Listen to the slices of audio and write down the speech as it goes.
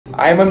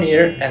I'm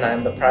Amir, and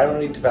I'm the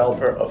primary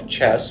developer of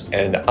chess.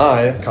 And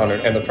I, Connor,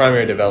 am the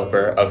primary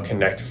developer of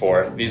Connect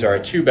 4. These are our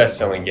two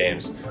best-selling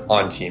games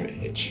on Team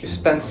H. We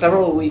spent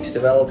several weeks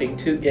developing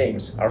two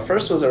games. Our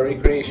first was a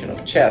recreation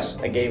of chess,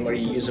 a game where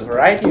you use a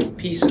variety of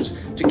pieces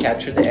to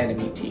capture the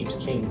enemy team's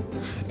king.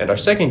 And our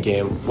second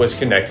game was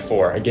Connect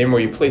 4, a game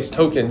where you place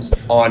tokens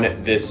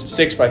on this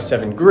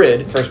 6x7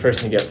 grid. First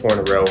person to get 4 in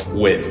a row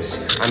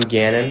wins. I'm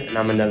Gannon, and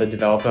I'm another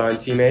developer on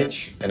Team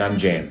H. And I'm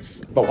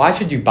James. But why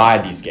should you buy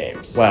these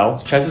games?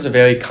 Well, chess is a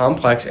very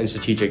complex and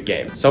strategic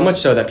game, so much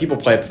so that people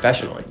play it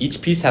professionally.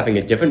 Each piece having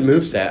a different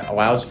moveset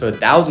allows for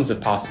thousands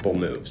of possible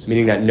moves,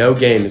 meaning that no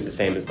game is the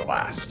same as the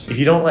last. If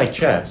you don't like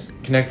chess,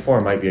 Connect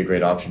 4 might be a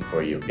great option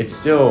for you. It's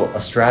still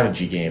a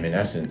strategy game in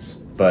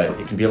essence, but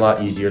it can be a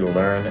lot easier to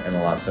learn and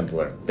a lot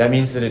simpler. That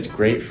means that it's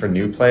great for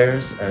new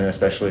players and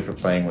especially for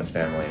playing with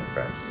family and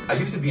friends. I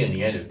used to be a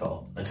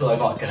Neanderthal until I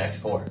bought Connect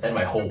 4. Then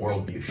my whole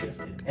worldview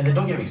shifted. And then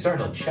don't get me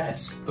started on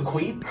chess. The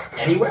queen?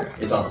 Anywhere?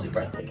 It's honestly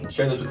breathtaking.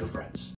 Share this with your friends.